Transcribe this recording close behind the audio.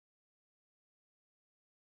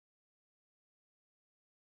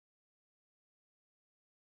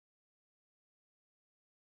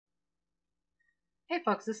Hey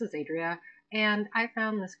folks, this is Adria, and I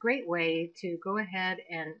found this great way to go ahead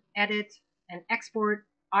and edit and export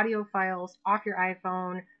audio files off your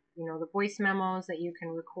iPhone, the voice memos that you can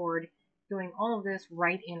record, doing all of this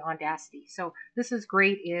right in Audacity. So this is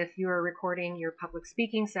great if you're recording your public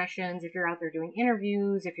speaking sessions, if you're out there doing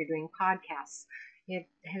interviews, if you're doing podcasts. It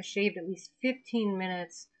has shaved at least 15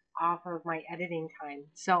 minutes off of my editing time.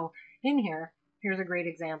 So in here, here's a great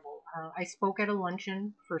example. I spoke at a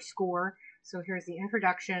luncheon for SCORE. So here's the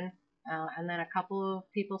introduction, and then a couple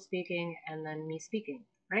of people speaking, and then me speaking,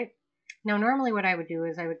 right? Now, normally what I would do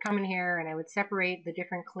is I would come in here and I would separate the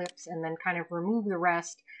different clips and then kind of remove the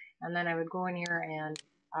rest, and then I would go in here and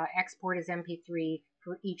export as MP3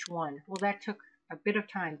 for each one. Well, that took a bit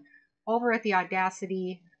of time. Over at the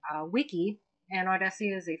Audacity wiki, and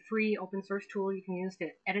Audacity is a free open source tool you can use to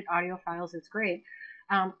edit audio files, it's great,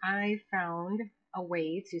 I found a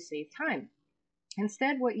way to save time.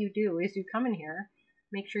 Instead, what you do is you come in here,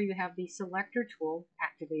 make sure you have the selector tool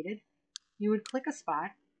activated. You would click a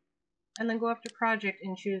spot and then go up to project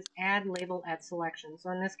and choose add label at selection.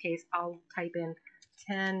 So in this case, I'll type in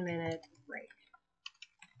 10-minute break,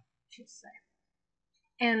 just say.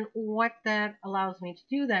 And what that allows me to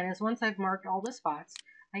do then is once I've marked all the spots,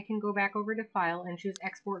 I can go back over to file and choose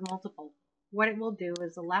export multiple. What it will do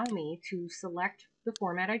is allow me to select the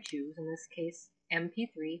format I choose, in this case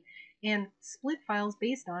MP3, and split files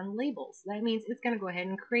based on labels. That means it's going to go ahead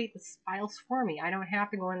and create the files for me. I don't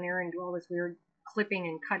have to go in there and do all this weird clipping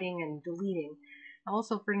and cutting and deleting.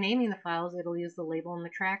 Also, for naming the files, it'll use the label and the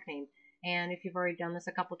track name. And if you've already done this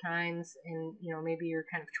a couple times and maybe you're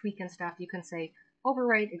kind of tweaking stuff, you can say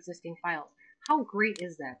overwrite existing files. How great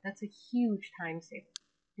is that? That's a huge time saver.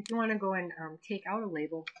 If you want to go and take out a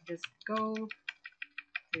label, just go to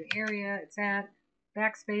the area it's at,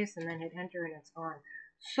 backspace, and then hit enter and it's gone.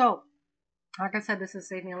 So, like I said, this has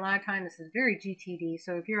saved me a lot of time. This is very GTD.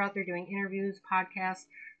 So if you're out there doing interviews, podcasts,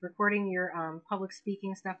 recording your public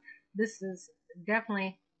speaking stuff, this is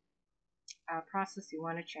definitely a process you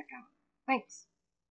want to check out. Thanks.